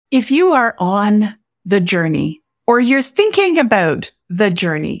If you are on the journey, or you're thinking about the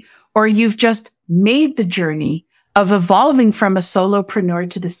journey, or you've just made the journey of evolving from a solopreneur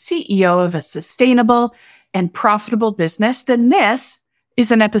to the CEO of a sustainable and profitable business, then this is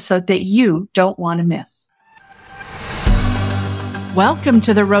an episode that you don't want to miss. Welcome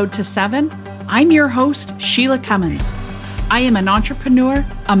to The Road to Seven. I'm your host, Sheila Cummins. I am an entrepreneur,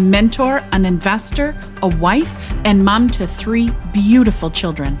 a mentor, an investor, a wife, and mom to 3 beautiful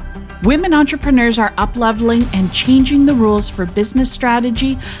children. Women entrepreneurs are up-leveling and changing the rules for business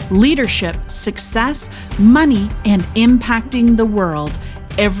strategy, leadership, success, money, and impacting the world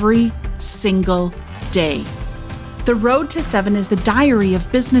every single day. The Road to Seven is the diary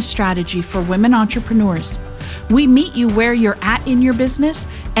of business strategy for women entrepreneurs. We meet you where you're at in your business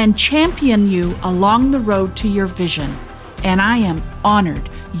and champion you along the road to your vision. And I am honored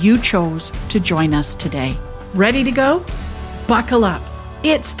you chose to join us today. Ready to go? Buckle up.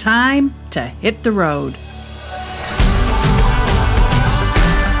 It's time to hit the road.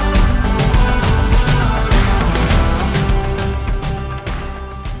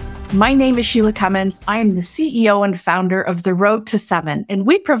 My name is Sheila Cummins. I am the CEO and founder of The Road to Seven, and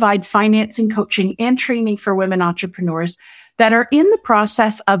we provide financing, coaching, and training for women entrepreneurs that are in the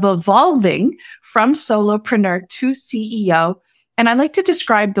process of evolving from solopreneur to CEO. And I like to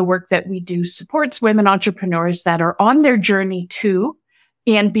describe the work that we do supports women entrepreneurs that are on their journey to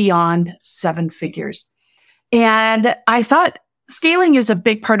and beyond 7 figures. And I thought scaling is a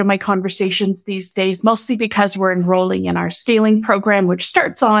big part of my conversations these days, mostly because we're enrolling in our scaling program, which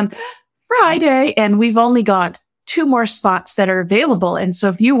starts on Friday, and we've only got 2 more spots that are available. And so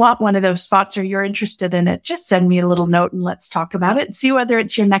if you want one of those spots or you're interested in it, just send me a little note and let's talk about it and see whether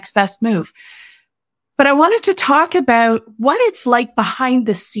it's your next best move. But I wanted to talk about what it's like behind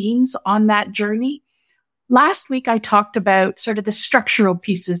the scenes on that journey. Last week, I talked about sort of the structural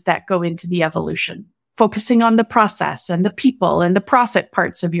pieces that go into the evolution, focusing on the process and the people and the profit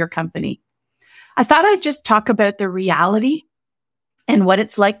parts of your company. I thought I'd just talk about the reality and what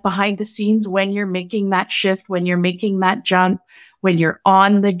it's like behind the scenes when you're making that shift, when you're making that jump, when you're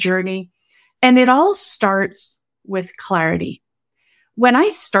on the journey. And it all starts with clarity. When I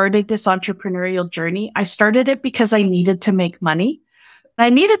started this entrepreneurial journey, I started it because I needed to make money. I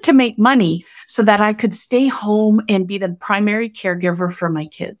needed to make money so that I could stay home and be the primary caregiver for my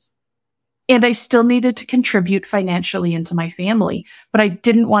kids. And I still needed to contribute financially into my family, but I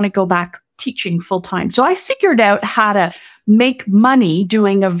didn't want to go back teaching full time. So I figured out how to make money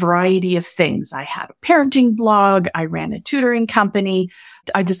doing a variety of things. I had a parenting blog. I ran a tutoring company.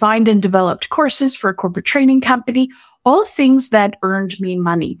 I designed and developed courses for a corporate training company, all things that earned me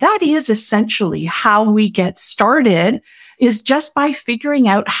money. That is essentially how we get started, is just by figuring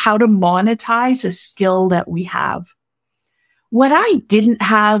out how to monetize a skill that we have. What I didn't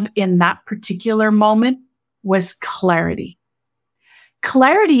have in that particular moment was clarity.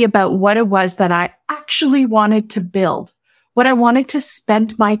 Clarity about what it was that I actually wanted to build, what I wanted to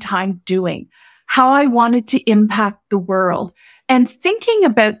spend my time doing, how I wanted to impact the world, and thinking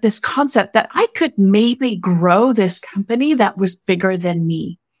about this concept that I could maybe grow this company that was bigger than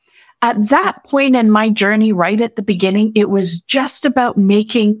me. At that point in my journey, right at the beginning, it was just about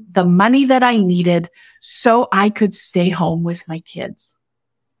making the money that I needed so I could stay home with my kids.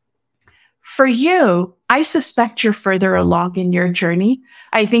 For you, I suspect you're further along in your journey.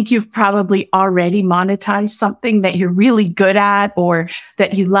 I think you've probably already monetized something that you're really good at or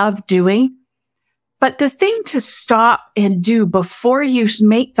that you love doing. But the thing to stop and do before you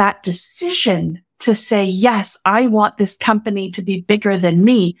make that decision to say, yes, I want this company to be bigger than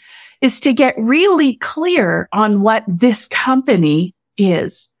me, is to get really clear on what this company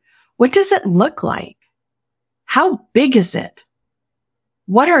is. What does it look like? How big is it?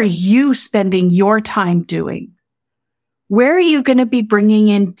 What are you spending your time doing? Where are you going to be bringing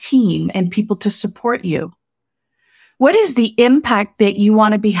in team and people to support you? What is the impact that you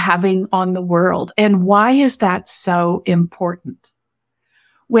want to be having on the world? And why is that so important?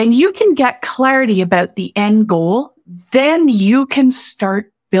 When you can get clarity about the end goal, then you can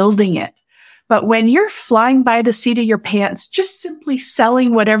start building it. But when you're flying by the seat of your pants, just simply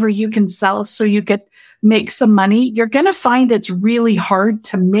selling whatever you can sell so you could make some money, you're going to find it's really hard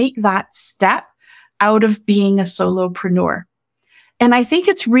to make that step out of being a solopreneur. And I think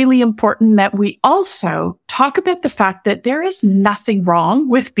it's really important that we also talk about the fact that there is nothing wrong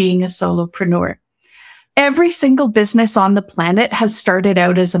with being a solopreneur. Every single business on the planet has started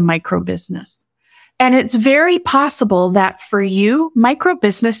out as a micro business. And it's very possible that for you, micro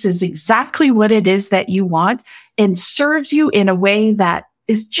business is exactly what it is that you want and serves you in a way that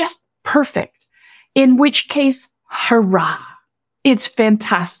is just perfect. In which case, hurrah, It's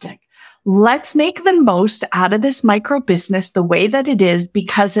fantastic. Let's make the most out of this micro business the way that it is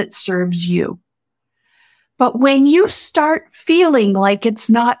because it serves you. But when you start feeling like it's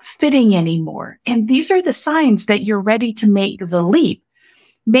not fitting anymore, and these are the signs that you're ready to make the leap,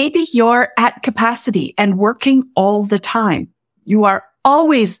 maybe you're at capacity and working all the time. You are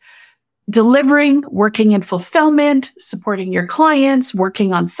always delivering, working in fulfillment, supporting your clients,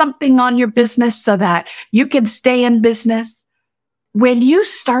 working on something on your business so that you can stay in business. When you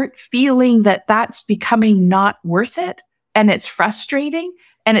start feeling that that's becoming not worth it and it's frustrating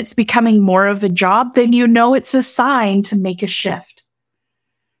and it's becoming more of a job, then you know it's a sign to make a shift.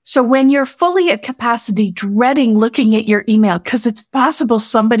 So when you're fully at capacity, dreading looking at your email because it's possible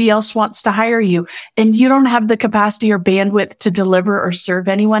somebody else wants to hire you and you don't have the capacity or bandwidth to deliver or serve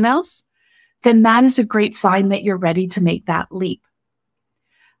anyone else, then that is a great sign that you're ready to make that leap.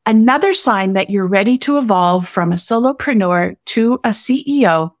 Another sign that you're ready to evolve from a solopreneur to a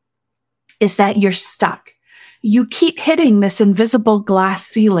CEO is that you're stuck. You keep hitting this invisible glass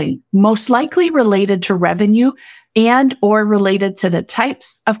ceiling, most likely related to revenue and or related to the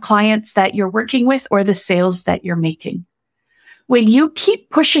types of clients that you're working with or the sales that you're making. When you keep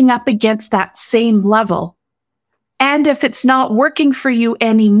pushing up against that same level, and if it's not working for you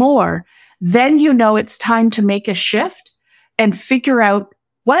anymore, then you know it's time to make a shift and figure out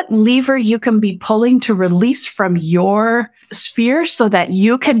what lever you can be pulling to release from your sphere so that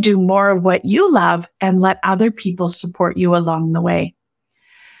you can do more of what you love and let other people support you along the way.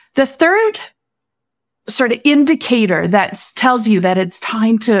 The third sort of indicator that tells you that it's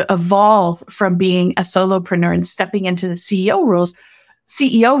time to evolve from being a solopreneur and stepping into the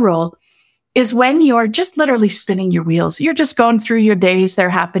CEO role is when you're just literally spinning your wheels. You're just going through your days. They're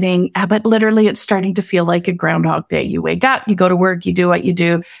happening, but literally it's starting to feel like a Groundhog Day. You wake up, you go to work, you do what you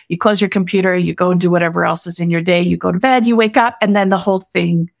do, you close your computer, you go and do whatever else is in your day, you go to bed, you wake up, and then the whole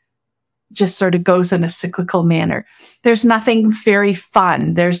thing just sort of goes in a cyclical manner. There's nothing very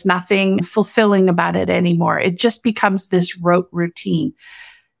fun. There's nothing fulfilling about it anymore. It just becomes this rote routine.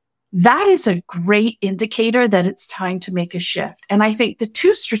 That is a great indicator that it's time to make a shift. And I think the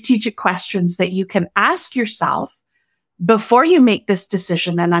two strategic questions that you can ask yourself before you make this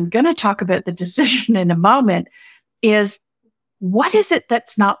decision, and I'm going to talk about the decision in a moment, is what is it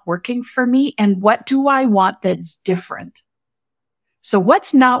that's not working for me and what do I want that's different? So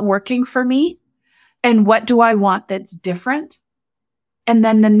what's not working for me and what do I want that's different? And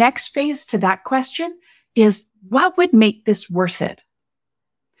then the next phase to that question is what would make this worth it?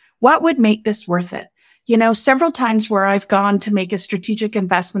 What would make this worth it? You know, several times where I've gone to make a strategic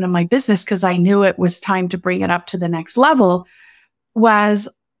investment in my business because I knew it was time to bring it up to the next level was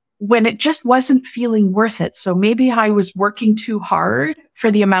when it just wasn't feeling worth it. So maybe I was working too hard for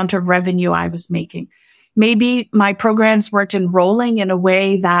the amount of revenue I was making. Maybe my programs weren't enrolling in a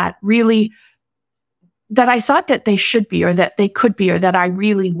way that I thought that they should be or that they could be or that I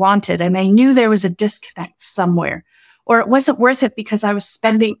really wanted. And I knew there was a disconnect somewhere. Or it wasn't worth it because I was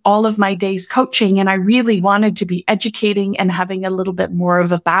spending all of my days coaching and I really wanted to be educating and having a little bit more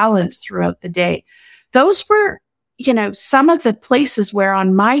of a balance throughout the day. Those were, some of the places where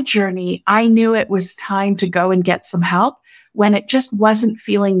on my journey, I knew it was time to go and get some help when it just wasn't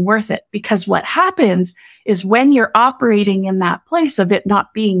feeling worth it. Because what happens is when you're operating in that place of it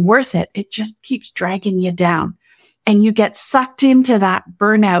not being worth it, it just keeps dragging you down and you get sucked into that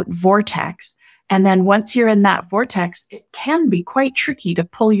burnout vortex. And then once you're in that vortex, it can be quite tricky to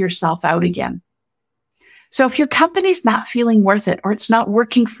pull yourself out again. So if your company's not feeling worth it or it's not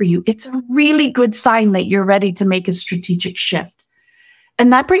working for you, it's a really good sign that you're ready to make a strategic shift.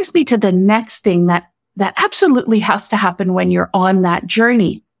 And that brings me to the next thing that absolutely has to happen when you're on that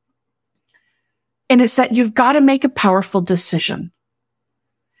journey. And it's that you've got to make a powerful decision.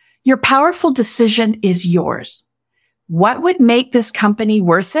 Your powerful decision is yours. What would make this company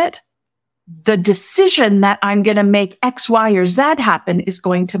worth it? The decision that I'm going to make X, Y, or Z happen is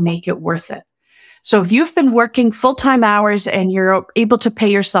going to make it worth it. So if you've been working full-time hours and you're able to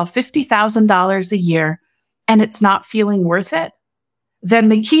pay yourself $50,000 a year and it's not feeling worth it, then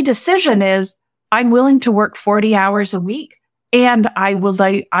the key decision is I'm willing to work 40 hours a week and I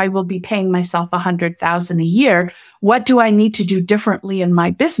will be paying myself $100,000 a year. What do I need to do differently in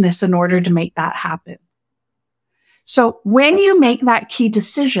my business in order to make that happen? So when you make that key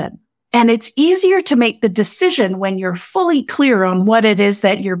decision, and it's easier to make the decision when you're fully clear on what it is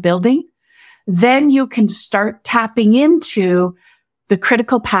that you're building, then you can start tapping into the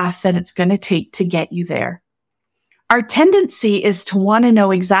critical path that it's going to take to get you there. Our tendency is to want to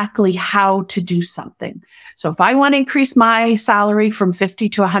know exactly how to do something. So if I want to increase my salary from 50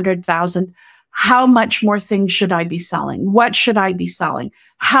 to 100,000, How much more things should I be selling? What should I be selling?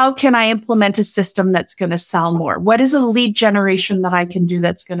 How can I implement a system that's going to sell more? What is a lead generation that I can do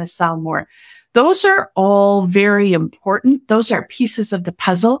that's going to sell more? Those are all very important. Those are pieces of the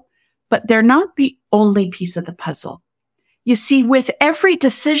puzzle, but they're not the only piece of the puzzle. You see, with every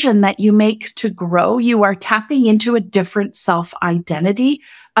decision that you make to grow, you are tapping into a different self-identity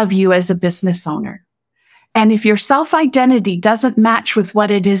of you as a business owner. And if your self-identity doesn't match with what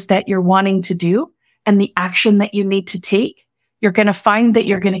it is that you're wanting to do and the action that you need to take, you're going to find that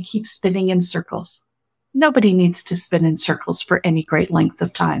you're going to keep spinning in circles. Nobody needs to spin in circles for any great length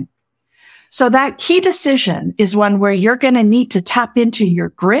of time. So that key decision is one where you're going to need to tap into your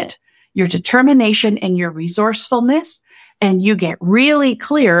grit, your determination, and your resourcefulness. And you get really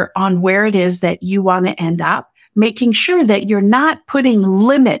clear on where it is that you want to end up, making sure that you're not putting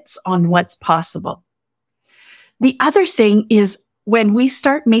limits on what's possible. The other thing is when we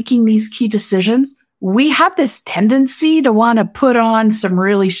start making these key decisions, we have this tendency to want to put on some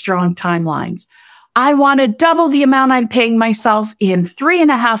really strong timelines. I want to double the amount I'm paying myself in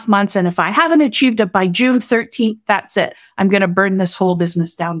 3.5 months. And if I haven't achieved it by June 13th, that's it. I'm going to burn this whole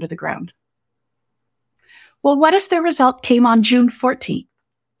business down to the ground. Well, what if the result came on June 14th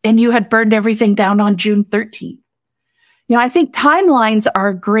and you had burned everything down on June 13th? I think timelines are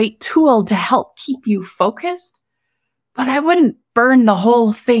a great tool to help keep you focused, but I wouldn't burn the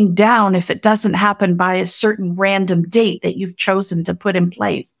whole thing down if it doesn't happen by a certain random date that you've chosen to put in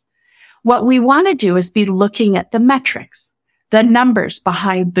place. What we want to do is be looking at the metrics, the numbers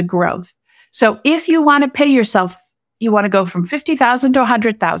behind the growth. So if you want to pay yourself, you want to go from 50,000 to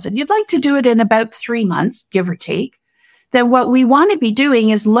 100,000, you'd like to do it in about 3 months, give or take. Then what we want to be doing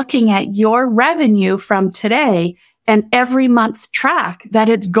is looking at your revenue from today and every month track that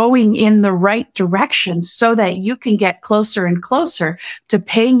it's going in the right direction so that you can get closer and closer to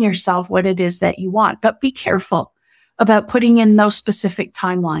paying yourself what it is that you want. But be careful about putting in those specific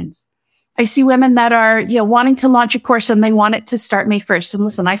timelines. I see women that are, wanting to launch a course and they want it to start May 1st. And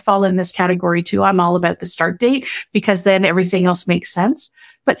listen, I fall in this category too. I'm all about the start date because then everything else makes sense.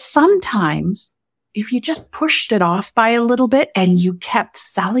 But sometimes if you just pushed it off by a little bit and you kept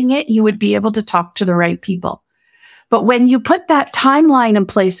selling it, you would be able to talk to the right people. But when you put that timeline in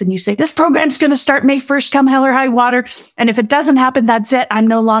place and you say, this program's going to start May 1st, come hell or high water. And if it doesn't happen, that's it. I'm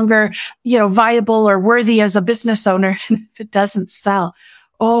no longer, viable or worthy as a business owner. And if it doesn't sell,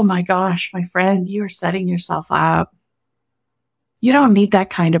 oh my gosh, my friend, you are setting yourself up. You don't need that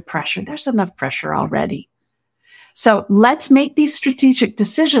kind of pressure. There's enough pressure already. So let's make these strategic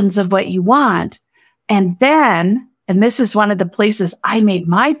decisions of what you want. And then, and this is one of the places I made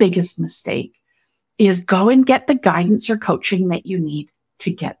my biggest mistake, is go and get the guidance or coaching that you need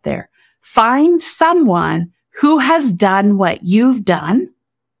to get there. Find someone who has done what you've done,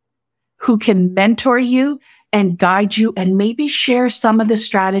 who can mentor you and guide you and maybe share some of the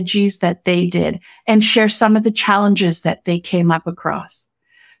strategies that they did and share some of the challenges that they came up across.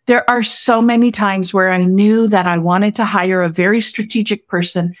 There are so many times where I knew that I wanted to hire a very strategic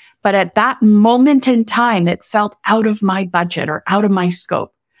person, but at that moment in time, it felt out of my budget or out of my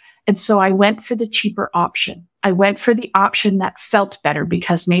scope. And so I went for the cheaper option. I went for the option that felt better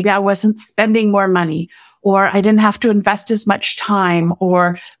because maybe I wasn't spending more money or I didn't have to invest as much time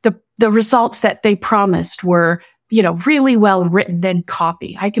or the results that they promised were, really well written in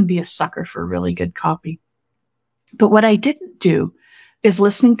copy. I can be a sucker for really good copy. But what I didn't do is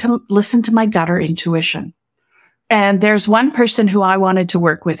listen to my gut or intuition. And there's one person who I wanted to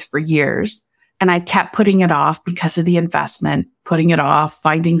work with for years. And I kept putting it off because of the investment, putting it off,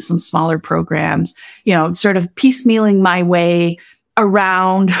 finding some smaller programs, sort of piecemealing my way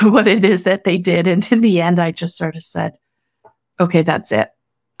around what it is that they did. And in the end, I just sort of said, okay, that's it.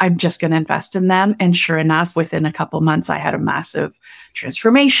 I'm just going to invest in them. And sure enough, within a couple months, I had a massive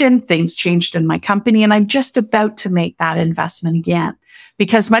transformation. Things changed in my company. And I'm just about to make that investment again.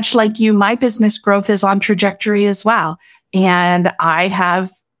 Because much like you, my business growth is on trajectory as well. And I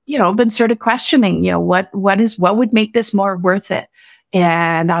have been sort of questioning, what would make this more worth it?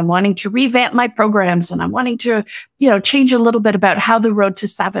 And I'm wanting to revamp my programs and I'm wanting to, change a little bit about how the road to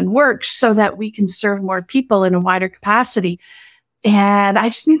 7 works so that we can serve more people in a wider capacity. And I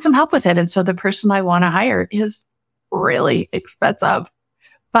just need some help with it. And so the person I want to hire is really expensive,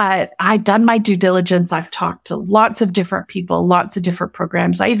 but I've done my due diligence. I've talked to lots of different people, lots of different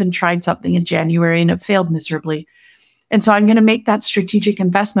programs. I even tried something in January and it failed miserably. And so I'm going to make that strategic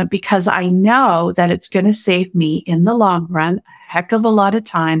investment because I know that it's going to save me in the long run a heck of a lot of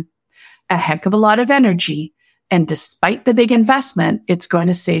time, a heck of a lot of energy. And despite the big investment, it's going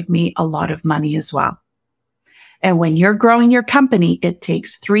to save me a lot of money as well. And when you're growing your company, it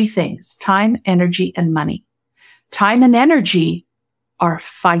takes three things: time, energy, and money. Time and energy are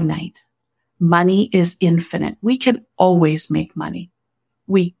finite. Money is infinite. We can always make money.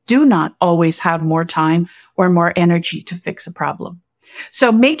 We do not always have more time or more energy to fix a problem.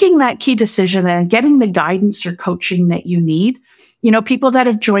 So making that key decision and getting the guidance or coaching that you need. People that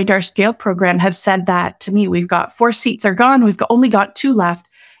have joined our Scale program have said that to me. We've got 4 seats are gone. We've only got 2 left.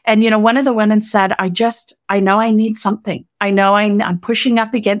 And, one of the women said, I know I need something. I know I'm pushing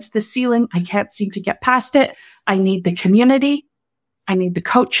up against the ceiling. I can't seem to get past it. I need the community. I need the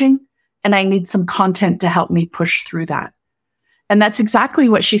coaching, and I need some content to help me push through that. And that's exactly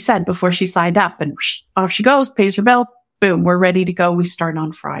what she said before she signed up, and off she goes, pays her bill. Boom. We're ready to go. We start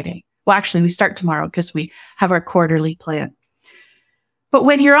on Friday. Well, actually we start tomorrow because we have our quarterly plan. But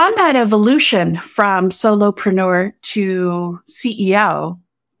when you're on that evolution from solopreneur to CEO,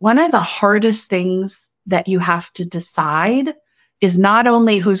 one of the hardest things that you have to decide is not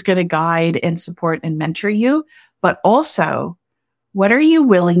only who's going to guide and support and mentor you, but also what are you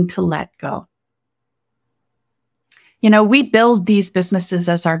willing to let go? We build these businesses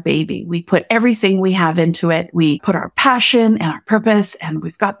as our baby. We put everything we have into it. We put our passion and our purpose, and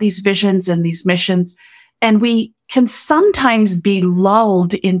we've got these visions and these missions. And we can sometimes be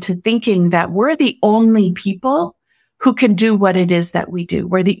lulled into thinking that we're the only people who can do what it is that we do.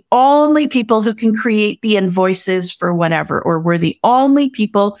 We're the only people who can create the invoices for whatever, or we're the only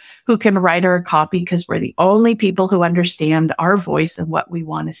people who can write our copy because we're the only people who understand our voice and what we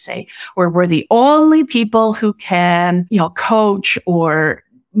want to say, or we're the only people who can, coach or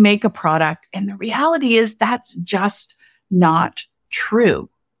make a product. And the reality is that's just not true.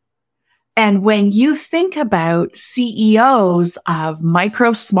 And when you think about CEOs of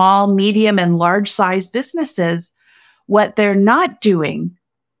micro, small, medium, and large size businesses, what they're not doing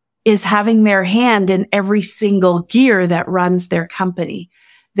is having their hand in every single gear that runs their company.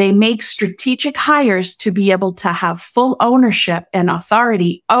 They make strategic hires to be able to have full ownership and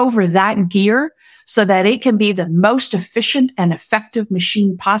authority over that gear so that it can be the most efficient and effective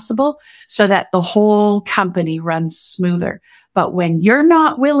machine possible so that the whole company runs smoother. But when you're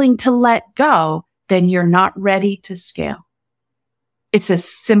not willing to let go, then you're not ready to scale. It's as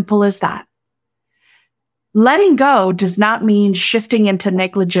simple as that. Letting go does not mean shifting into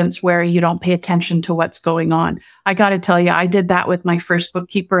negligence where you don't pay attention to what's going on. I got to tell you, I did that with my first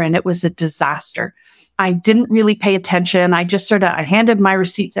bookkeeper and it was a disaster. I didn't really pay attention. I just I handed my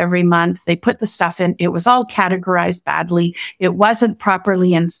receipts every month. They put the stuff in. It was all categorized badly. It wasn't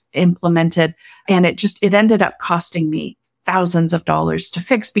properly implemented. And it ended up costing me thousands of dollars to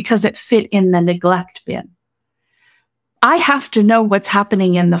fix because it fit in the neglect bin. I have to know what's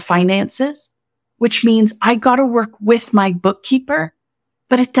happening in the finances, which means I got to work with my bookkeeper,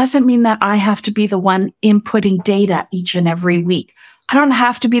 but it doesn't mean that I have to be the one inputting data each and every week. I don't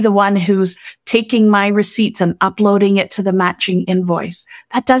have to be the one who's taking my receipts and uploading it to the matching invoice.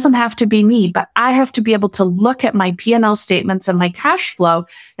 That doesn't have to be me, but I have to be able to look at my P&L statements and my cash flow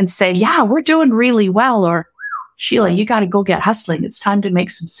and say, yeah, we're doing really well. Or Sheila, you got to go get hustling. It's time to make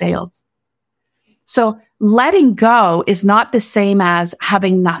some sales. So letting go is not the same as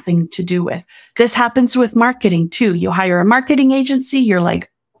having nothing to do with. This happens with marketing too. You hire a marketing agency. You're like,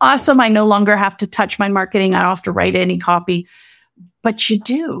 awesome. I no longer have to touch my marketing. I don't have to write any copy, but you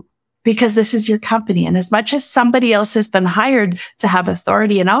do because this is your company. And as much as somebody else has been hired to have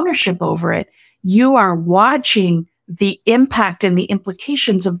authority and ownership over it, you are watching the impact and the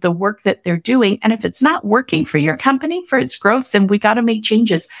implications of the work that they're doing. And if it's not working for your company, for its growth, then we got to make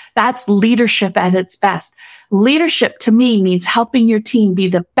changes. That's leadership at its best. Leadership to me means helping your team be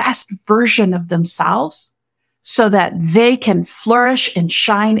the best version of themselves so that they can flourish and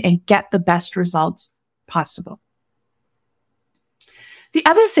shine and get the best results possible. The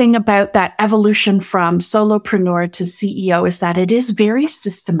other thing about that evolution from solopreneur to CEO is that it is very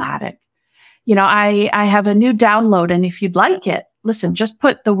systematic. I have a new download, and if you'd like it, listen, just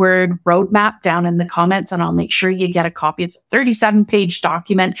put the word roadmap down in the comments and I'll make sure you get a copy. It's a 37-page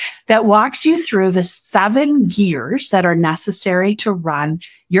document that walks you through the 7 gears that are necessary to run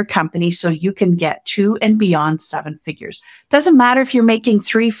your company so you can get to and beyond 7 figures. Doesn't matter if you're making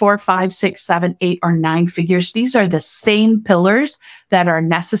 3, 4, 5, 6, 7, 8, or 9 figures. These are the same pillars that are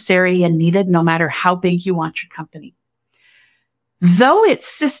necessary and needed no matter how big you want your company. Though it's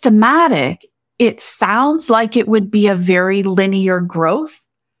systematic, it sounds like it would be a very linear growth,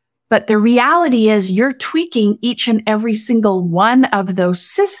 but the reality is you're tweaking each and every single one of those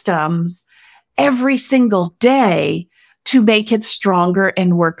systems every single day to make it stronger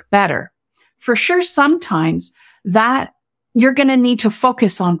and work better. For sure, sometimes that you're going to need to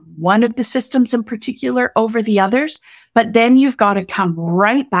focus on one of the systems in particular over the others, but then you've got to come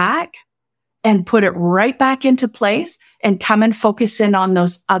right back and put it right back into place and come and focus in on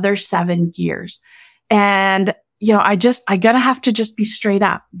those other 7 gears. And, I gotta have to just be straight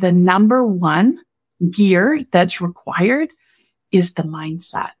up. The number one gear that's required is the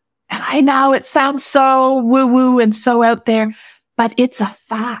mindset. And I know it sounds so woo-woo and so out there, but it's a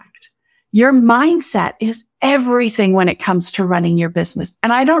fact. Your mindset is everything when it comes to running your business.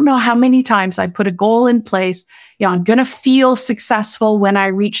 And I don't know how many times I put a goal in place. I'm going to feel successful when I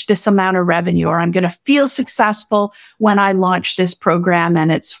reach this amount of revenue, or I'm going to feel successful when I launch this program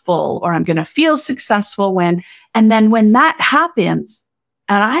and it's full, or I'm going to feel successful and then when that happens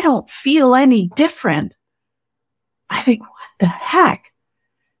and I don't feel any different, I think, what the heck?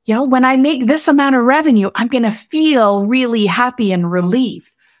 When I make this amount of revenue, I'm going to feel really happy and relieved.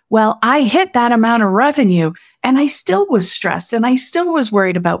 Well, I hit that amount of revenue and I still was stressed and I still was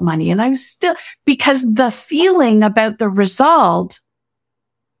worried about money. And I was still, because the feeling about the result,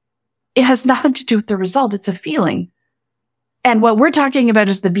 it has nothing to do with the result. It's a feeling. And what we're talking about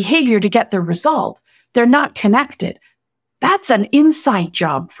is the behavior to get the result. They're not connected. That's an inside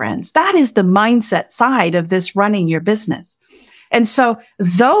job, friends. That is the mindset side of this running your business. And so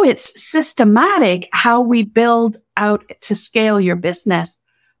though it's systematic how we build out to scale your business,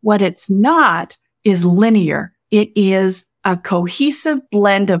 what it's not is linear. It is a cohesive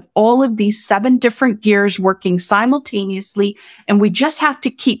blend of all of these 7 different gears working simultaneously. And we just have to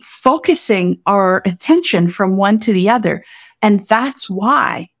keep focusing our attention from one to the other. And that's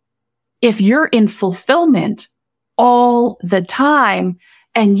why if you're in fulfillment all the time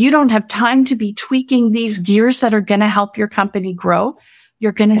and you don't have time to be tweaking these gears that are going to help your company grow,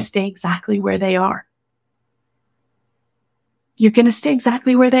 you're going to stay exactly where they are. You're going to stay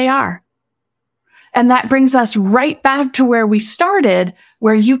exactly where they are. And that brings us right back to where we started,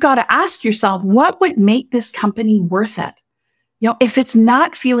 where you got to ask yourself, what would make this company worth it? If it's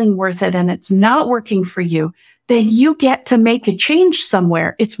not feeling worth it and it's not working for you, then you get to make a change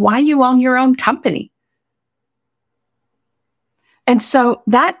somewhere. It's why you own your own company. And so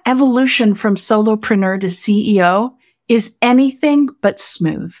that evolution from solopreneur to CEO is anything but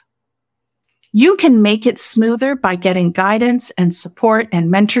smooth. You can make it smoother by getting guidance and support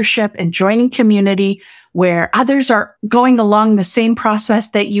and mentorship and joining community where others are going along the same process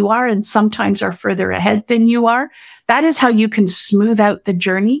that you are and sometimes are further ahead than you are. That is how you can smooth out the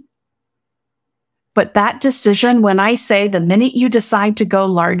journey. But that decision, when I say the minute you decide to go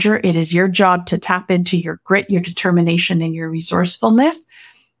larger, it is your job to tap into your grit, your determination, and your resourcefulness.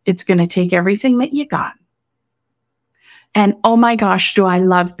 It's going to take everything that you got. And oh my gosh, do I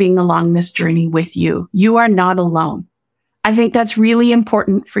love being along this journey with you. You are not alone. I think that's really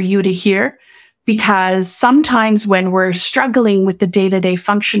important for you to hear because sometimes when we're struggling with the day-to-day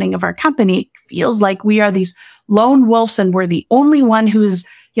functioning of our company, it feels like we are these lone wolves and we're the only one who's,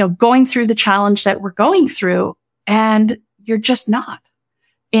 going through the challenge that we're going through, and you're just not.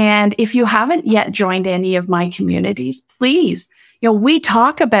 And if you haven't yet joined any of my communities, please, we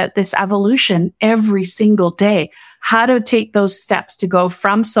talk about this evolution every single day. How to take those steps to go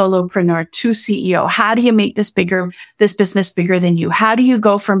from solopreneur to CEO. How do you make this business bigger than you? How do you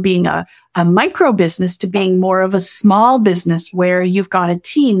go from being a micro business to being more of a small business where you've got a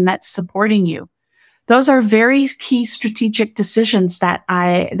team that's supporting you? Those are very key strategic decisions that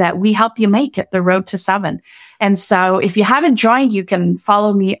we help you make at the Road to 7. And so if you haven't joined, you can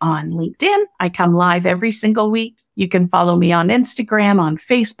follow me on LinkedIn. I come live every single week. You can follow me on Instagram, on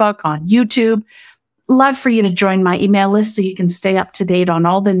Facebook, on YouTube. Love for you to join my email list so you can stay up to date on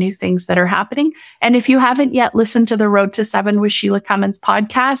all the new things that are happening. And if you haven't yet listened to the Road to 7 with Sheila Cummins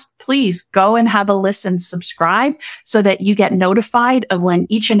podcast, please go and have a listen, subscribe so that you get notified of when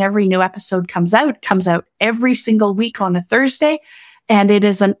each and every new episode comes out. It comes out every single week on a Thursday. And it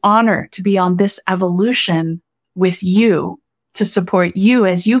is an honor to be on this evolution with you to support you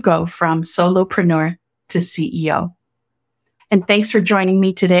as you go from solopreneur to CEO. And thanks for joining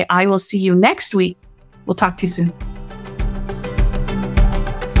me today. I will see you next week. We'll talk to you soon.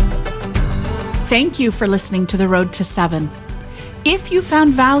 Thank you for listening to The Road to 7. If you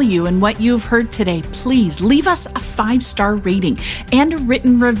found value in what you've heard today, please leave us a 5-star rating and a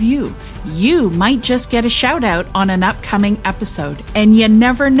written review. You might just get a shout out on an upcoming episode, and you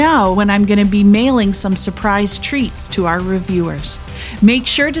never know when I'm going to be mailing some surprise treats to our reviewers. Make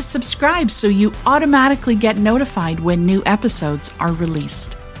sure to subscribe so you automatically get notified when new episodes are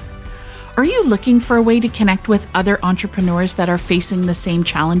released. Are you looking for a way to connect with other entrepreneurs that are facing the same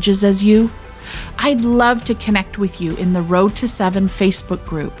challenges as you? I'd love to connect with you in the Road to 7 Facebook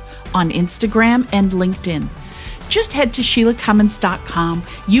group on Instagram and LinkedIn. Just head to SheilaCummins.com.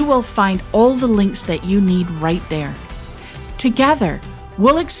 You will find all the links that you need right there. Together,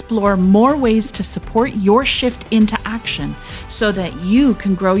 we'll explore more ways to support your shift into action so that you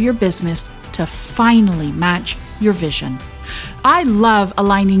can grow your business to finally match your vision. I love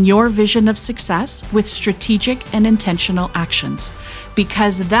aligning your vision of success with strategic and intentional actions,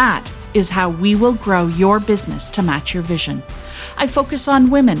 because that is how we will grow your business to match your vision. I focus on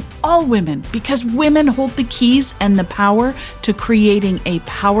women, all women, because women hold the keys and the power to creating a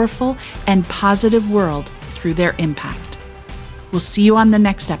powerful and positive world through their impact. We'll see you on the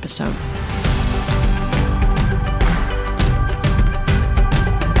next episode.